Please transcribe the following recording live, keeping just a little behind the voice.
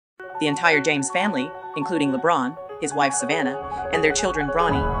The entire James family, including LeBron, his wife Savannah, and their children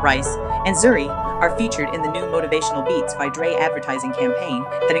Bronny, Rice, and Zuri, are featured in the new Motivational Beats by Dre advertising campaign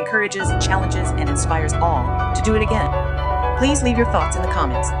that encourages, challenges, and inspires all to do it again. Please leave your thoughts in the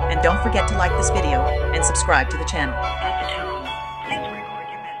comments, and don't forget to like this video and subscribe to the channel. At the tone, please record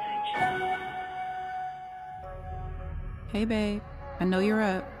your message. Hey babe, I know you're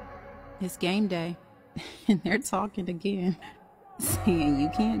up. It's game day. And they're talking again. Saying you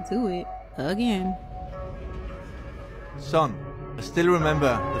can't do it again. Son, I still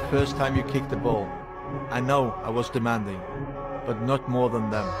remember the first time you kicked the ball. I know I was demanding, but not more than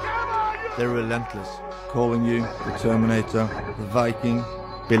them. They're relentless. Calling you the Terminator, the Viking,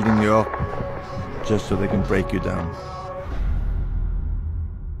 building you up, just so they can break you down.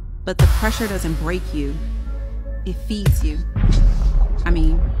 But the pressure doesn't break you. It feeds you. I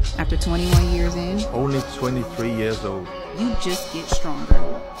mean, after 21 years in, Only 23 years old. you just get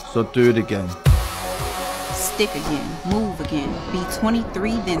stronger. So do it again. Stick again, move again, be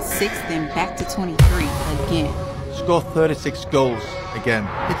 23, then 6, then back to 23 again. Score 36 goals again.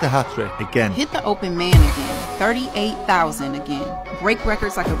 Hit the hat trick again. Hit the open man again, 38,000 again. Break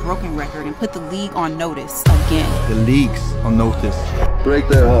records like a broken record and put the league on notice again. The league's on notice Break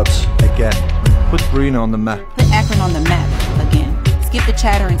their hearts. again. Put Bruno on the map. Put Akron on the map again. Skip the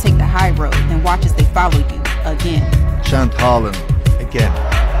chatter and take the high road, then watch as they follow you again. Chant Haaland again.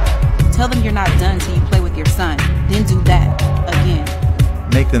 Tell them you're not done till you play with your son, then do that again.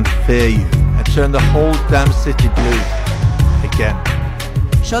 Make them fear you and turn the whole damn city blue again.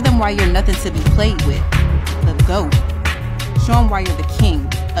 Show them why you're nothing to be played with, the GOAT. Show them why you're the king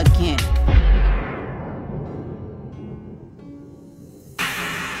again.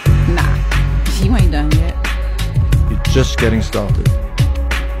 Nah, you ain't done yet. You're just getting started.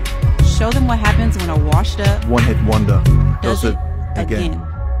 Show them what happens when a washed up One hit wonder does it again.